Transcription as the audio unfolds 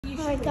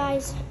Alright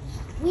guys,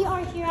 we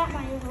are here at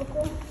my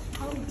local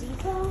Home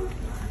Depot.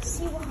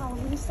 See what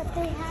Halloween stuff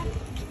they have.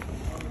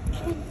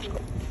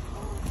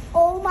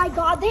 Oh my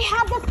god, they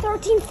have the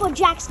 13-foot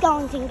Jack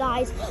Skellington,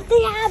 guys.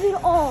 They have it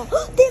all.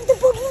 They have the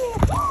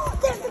Boogeyman.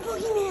 They have the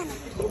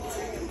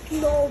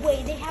Boogeyman. No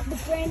way, they have the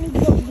brand new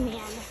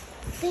Boogeyman.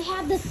 They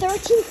have the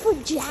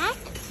 13-foot Jack.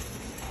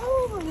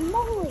 Holy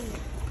moly.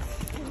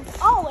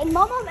 Oh, and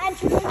Mom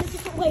entered in a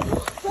different way.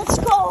 Let's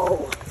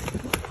go.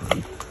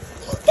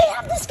 They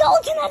have the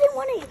skeleton I didn't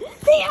want it.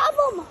 They have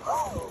them.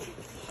 Oh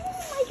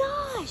my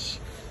gosh.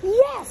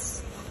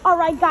 Yes. All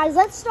right, guys,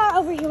 let's start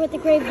over here with the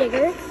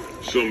Gravedigger.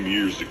 Some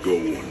years ago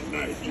one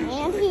night,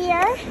 And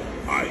here.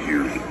 I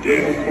hear the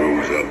dead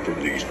rose up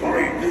from these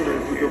graves.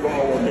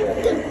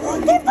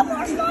 They have the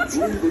Marsh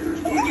Monster.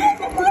 They have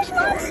the Marsh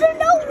Monster.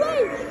 No way.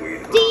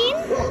 Dean?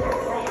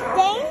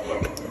 Dane?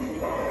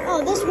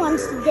 Oh, this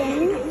one's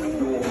Dane.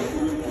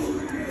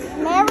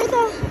 Mary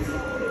the...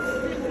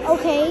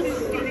 Okay.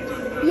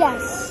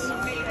 Yes.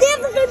 They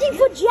have the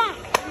 13-foot Jack.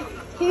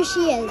 Here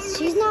she is.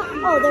 She's not...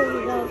 Oh, there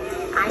we go.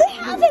 They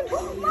have him.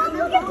 Mom,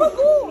 look at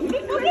Baboon.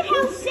 Look at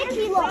how sick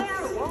he looks.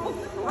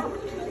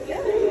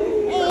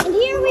 And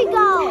here we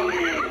go.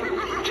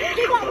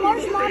 They got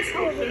Marsh Monster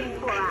over here.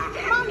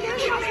 Mom,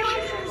 there's Marsh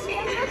Monsters here.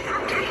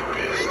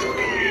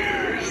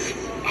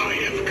 I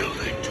have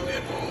collected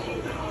them all.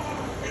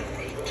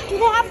 Do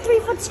they have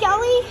 3-foot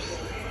Skelly?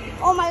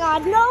 Oh my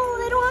god, no,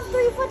 they don't have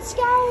 3-foot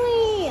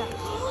Skelly.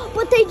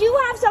 But they do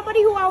have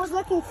somebody who I was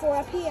looking for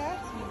up here.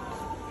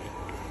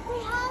 They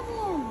have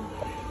him.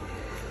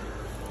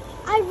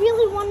 I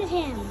really wanted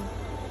him.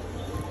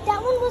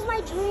 That one was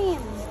my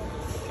dream.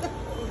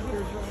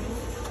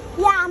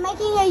 Yeah, I'm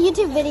making a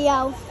YouTube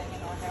video.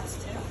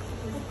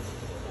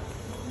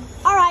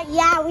 Alright,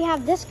 yeah, we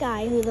have this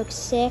guy who looks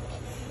sick.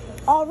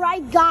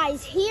 Alright,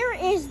 guys, here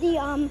is the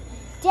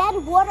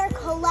Dead Water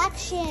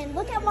collection.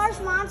 Look at Marsh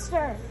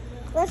Monster.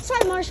 Let's try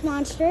Marsh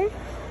Monster.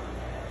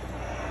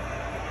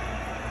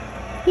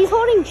 He's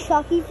holding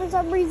Chucky for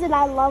some reason.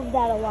 I love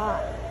that a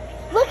lot.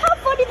 Look how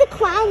funny the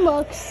clown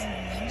looks.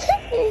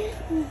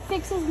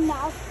 Fix his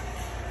mouth.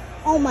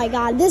 Oh my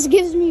god, this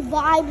gives me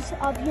vibes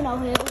of, you know,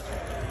 his.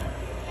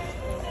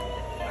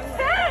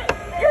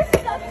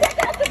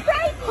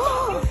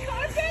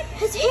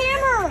 His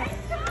hammer!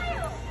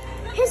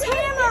 His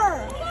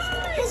hammer!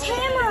 His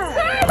hammer!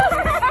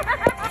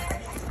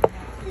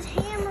 His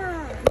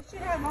hammer! You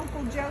should have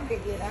Uncle Joe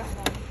get you that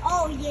one.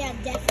 Oh yeah,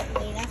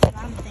 definitely. That's what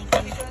I'm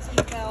thinking. It goes in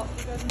the belt.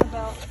 It goes in the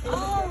belt.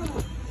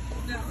 Oh!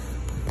 No.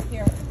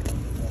 Here.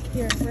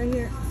 Here, right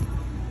here.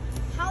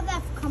 How'd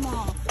that come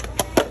off?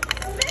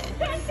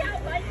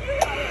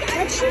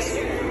 Let's just...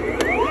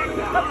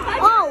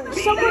 Oh,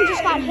 someone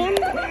just got him.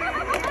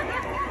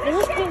 Is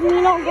this 50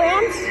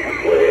 grams?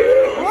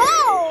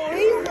 Whoa!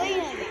 He's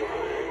leaning.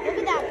 Look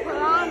at that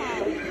piranha.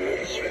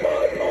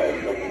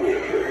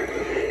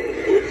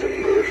 It's a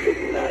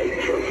perfect night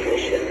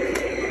profession.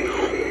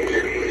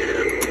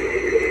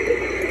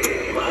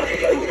 My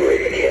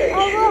favorite catch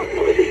Oh, look.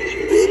 are these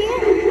See big it?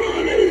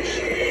 piranhas.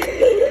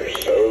 They are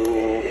so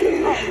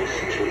delicious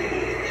to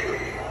eat.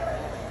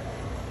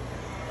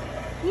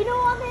 You know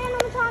all the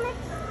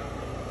animatronics?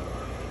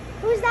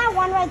 Who's that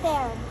one right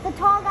there? The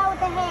tall guy with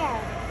the hair.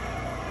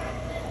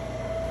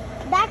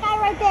 That guy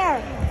right there.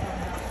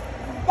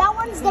 That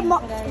one's the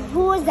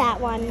who is that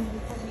one?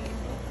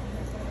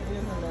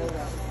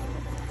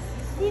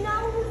 Do you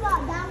know who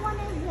that one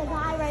is? The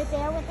guy right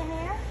there with the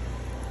hair?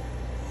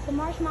 The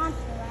Marsh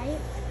Monster, right?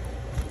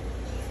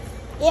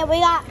 Yeah, we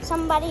got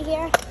somebody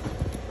here.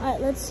 Alright,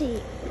 let's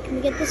see. Can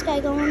we get this guy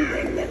going?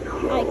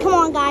 Alright, come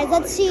on guys,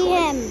 let's see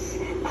him.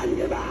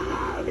 Under the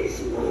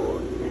harvest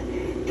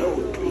moon,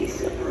 don't be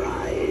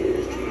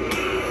surprised.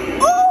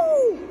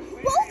 Oh!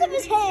 Both of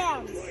his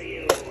hands!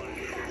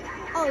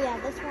 Oh yeah,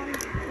 this one.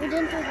 We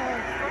didn't do her.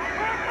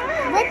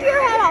 Rip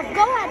your head off.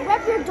 Go ahead,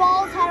 rip your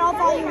doll's head off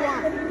all you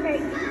want.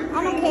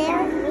 I don't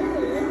care.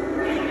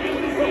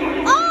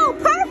 Oh,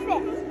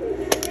 perfect!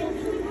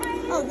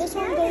 Oh, this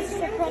one goes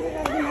for Predator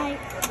of the Night.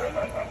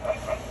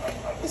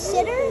 The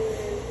sitter?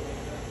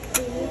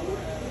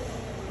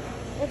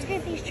 Let's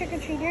get these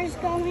trick-or-treaters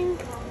going.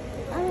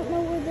 I don't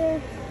know where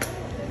they're...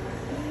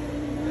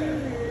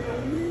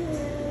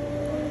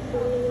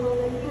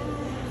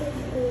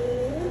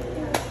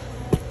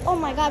 Oh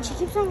my god, she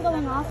keeps on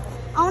going off.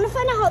 I want to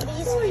find out how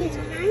these kids...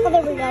 Oh,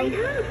 there we go.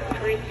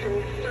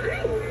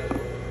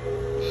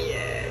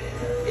 Yes,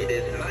 it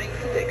is nice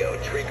to go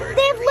trick-or-treating.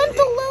 They have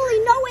Linda Lily.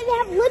 No way, they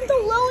have Linda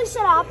Lily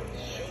set up.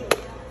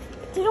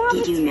 They don't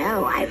have Did you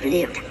know I've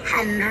lived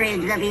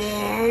hundreds of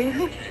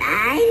years?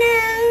 I know.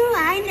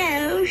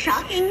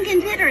 Shocking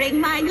considering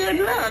my good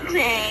looks,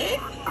 eh?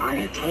 All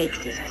it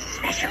takes is a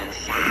special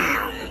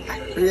sound.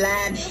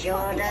 Blood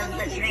sure does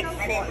the trick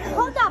for this.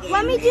 Hold up,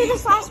 let me do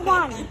this last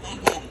one.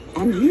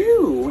 And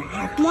you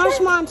have Marsh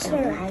the Monster.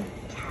 right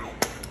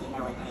type. You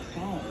know what they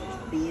say?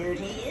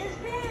 Beauty is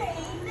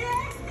vain.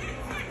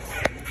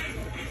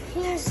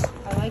 He's...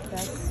 I like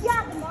this.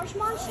 Yeah, the Marsh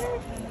Monster.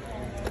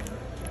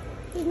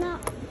 He's not...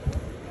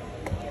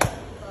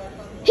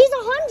 He's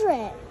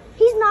 100.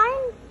 He's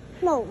 9?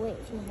 No, wait.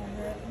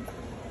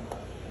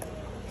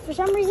 For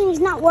some reason, he's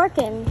not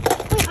working.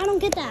 Wait, I don't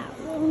get that.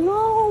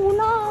 No,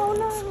 no,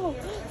 no, no,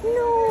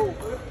 no.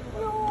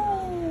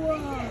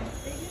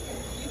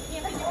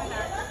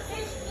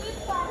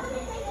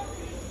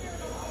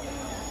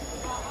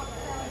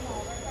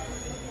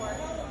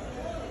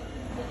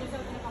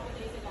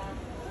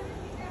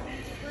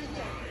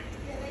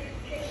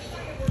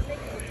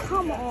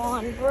 Come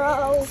on,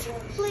 bro.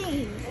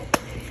 Please.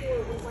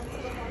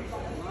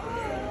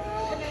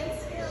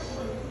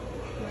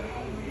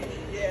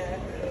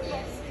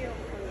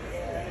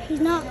 He's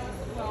not.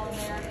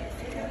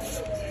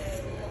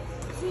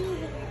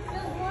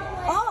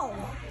 Oh,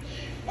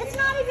 it's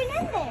not even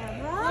in there,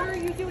 bro. What are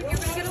you doing? You're going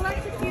to get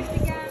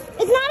electrocuted again.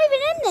 It's not even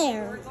in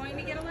there. We're going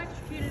to get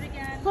electrocuted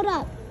again. Hold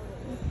up.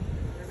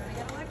 We're going to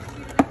get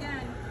electrocuted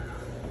again.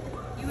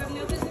 You have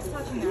no business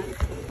touching that.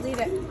 Leave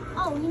it.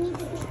 Oh, you need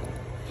to be.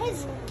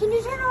 Can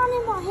you turn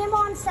on him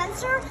on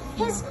sensor?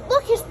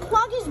 Look, his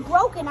plug is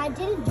broken. I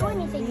didn't do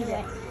anything to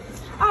it.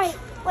 All right,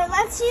 wait,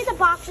 let's see the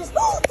boxes.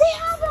 Oh, they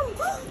have him.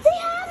 They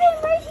have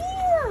him right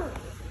here.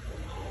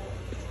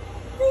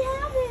 They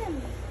have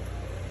him.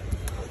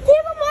 They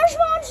have a marsh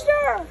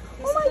monster.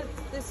 Oh my.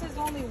 This is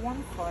only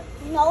 1 foot.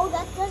 No,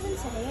 that doesn't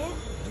say it.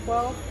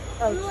 12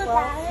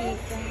 feet.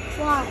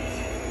 What?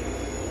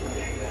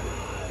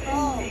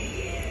 Oh.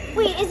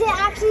 Wait, is it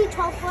actually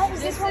 12 foot?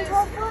 Is this one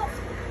 12 foot?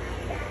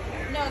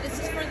 No, this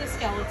is for the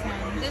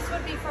skeleton. This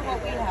would be for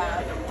what we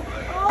have.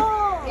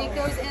 Oh. It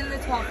goes in the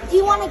 12 foot. Do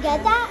you want to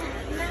get that?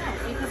 No,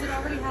 because it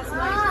already has Ah.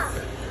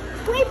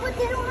 lights. Wait, but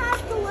they don't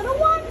have the little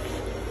one?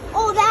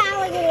 Oh, that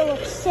alligator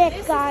looks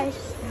sick, guys.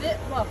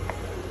 Look,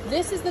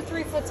 this is the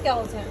 3 foot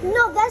skeleton.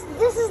 No,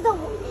 this is the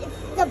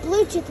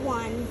Bluetooth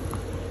one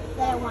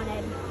that I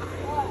wanted.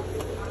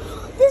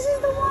 This is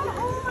the one.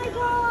 Oh my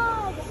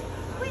god.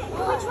 Wait,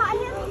 can we try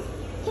him?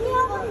 Can you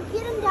help him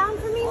get him down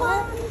for me,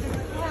 Mom?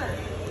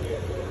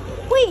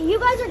 Wait, you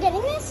guys are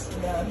getting this?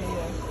 Yeah, he is.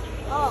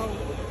 Oh.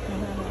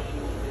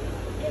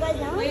 You guys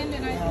know?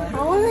 Landon,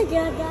 I want to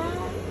get that.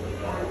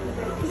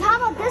 'Cause how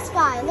about this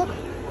guy? Look.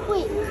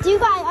 Wait,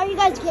 are you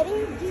guys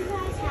getting? Do you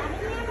guys have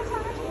any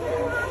animatronics in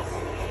your house?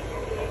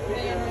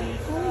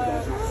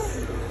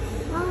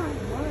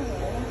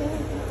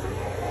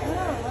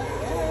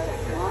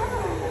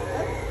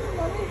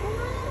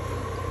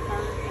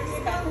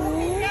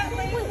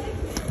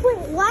 Wait,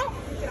 what?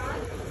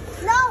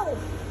 No.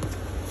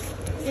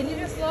 Can you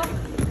just look?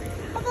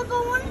 Look, I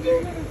want to do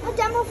a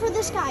demo for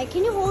this guy.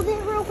 Can you hold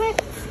it real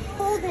quick?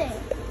 Hold it.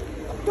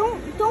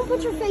 Don't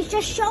put your face.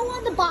 Just show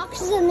all the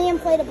boxes and the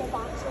inflatable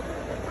boxes.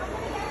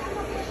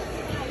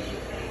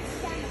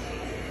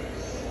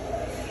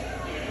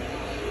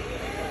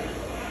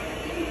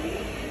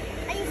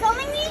 Are you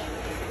filming me?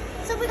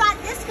 So we got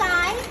this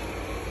guy.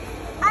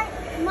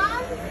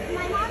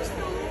 My mom's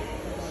filming.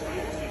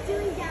 She's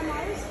doing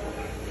demos.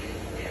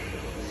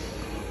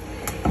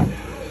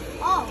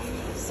 Oh,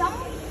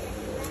 someone.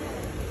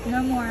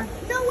 No more.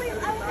 No, wait, I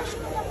want to show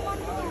them one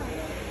more.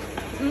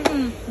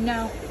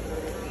 No.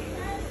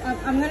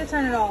 I'm going to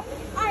turn it off.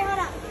 All right, hold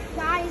up.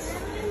 Guys,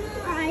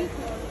 all right,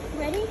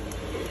 ready?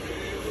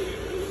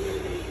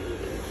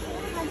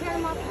 I'll turn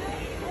them off.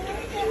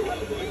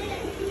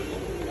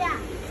 Yeah.